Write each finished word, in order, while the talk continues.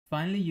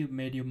Finally, you've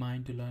made your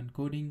mind to learn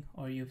coding,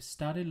 or you've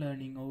started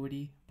learning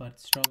already but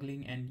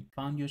struggling and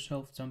found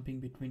yourself jumping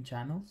between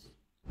channels.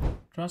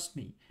 Trust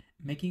me,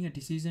 making a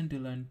decision to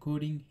learn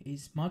coding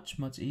is much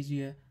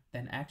easier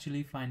than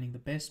actually finding the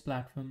best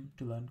platform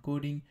to learn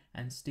coding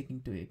and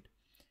sticking to it.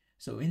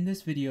 So in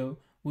this video,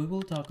 we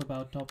will talk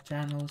about top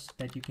channels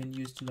that you can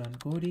use to learn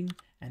coding.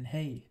 And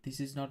hey, this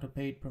is not a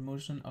paid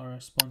promotion or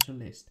a sponsor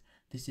list.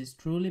 This is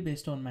truly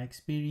based on my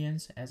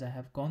experience, as I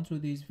have gone through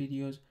these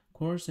videos,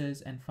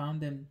 courses, and found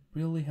them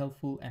really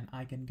helpful, and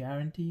I can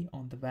guarantee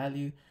on the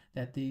value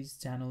that these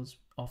channels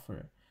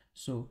offer.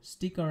 So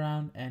stick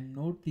around and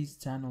note these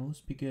channels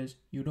because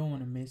you don't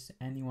want to miss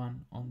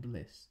anyone on the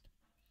list.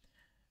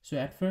 So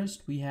at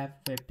first we have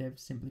Web Dev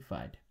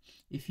Simplified.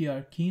 If you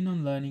are keen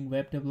on learning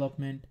web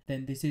development,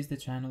 then this is the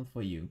channel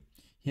for you.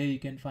 Here you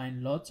can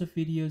find lots of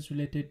videos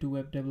related to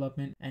web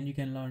development, and you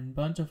can learn a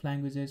bunch of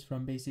languages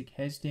from basic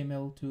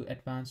HTML to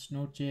advanced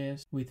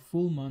Node.js with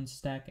full month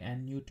stack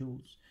and new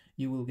tools.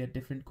 You will get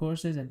different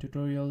courses and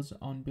tutorials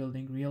on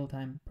building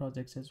real-time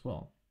projects as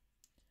well.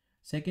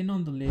 Second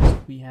on the list,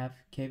 we have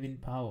Kevin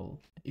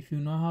Powell. If you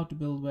know how to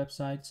build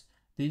websites,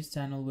 this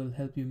channel will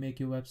help you make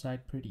your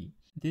website pretty.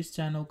 This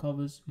channel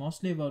covers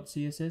mostly about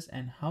CSS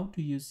and how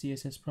to use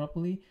CSS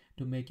properly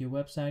to make your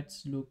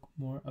websites look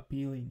more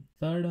appealing.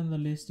 Third on the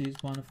list is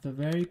one of the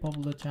very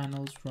popular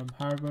channels from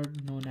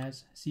Harvard known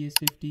as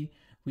CS50,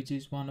 which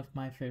is one of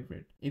my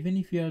favorite. Even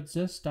if you are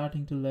just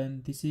starting to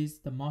learn, this is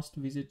the must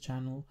visit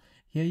channel.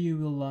 Here you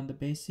will learn the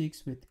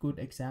basics with good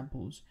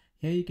examples.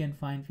 Here you can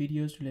find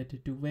videos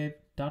related to web,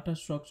 data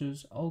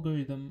structures,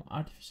 algorithm,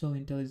 artificial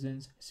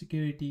intelligence,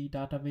 security,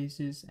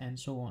 databases, and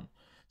so on.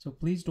 So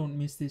please don't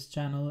miss this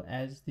channel,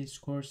 as this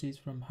course is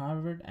from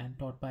Harvard and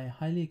taught by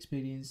highly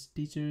experienced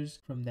teachers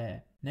from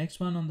there. Next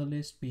one on the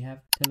list, we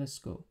have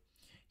Telusko.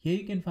 Here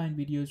you can find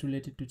videos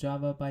related to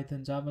Java,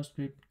 Python,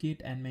 JavaScript,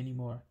 Git, and many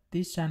more.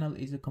 This channel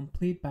is a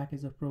complete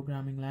package of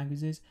programming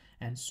languages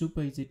and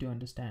super easy to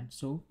understand,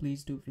 so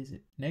please do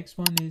visit. Next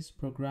one is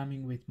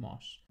Programming with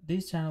Mosh.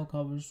 This channel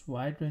covers a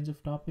wide range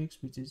of topics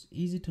which is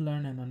easy to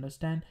learn and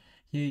understand.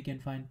 Here you can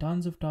find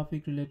tons of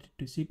topics related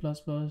to C++,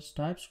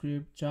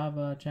 TypeScript,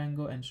 Java,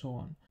 Django, and so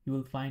on. You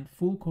will find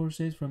full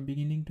courses from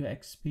beginning to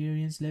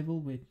experience level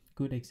with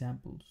good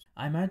examples.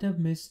 I might have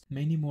missed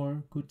many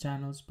more good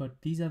channels,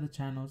 but these are the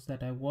channels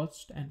that I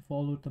watched and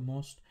followed the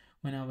most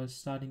when I was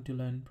starting to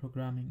learn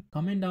programming.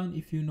 Comment down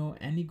if you know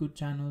any good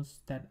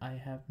channels that I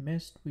have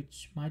missed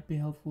which might be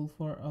helpful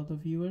for other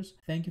viewers.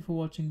 Thank you for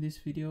watching this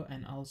video,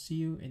 and I'll see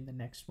you in the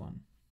next one.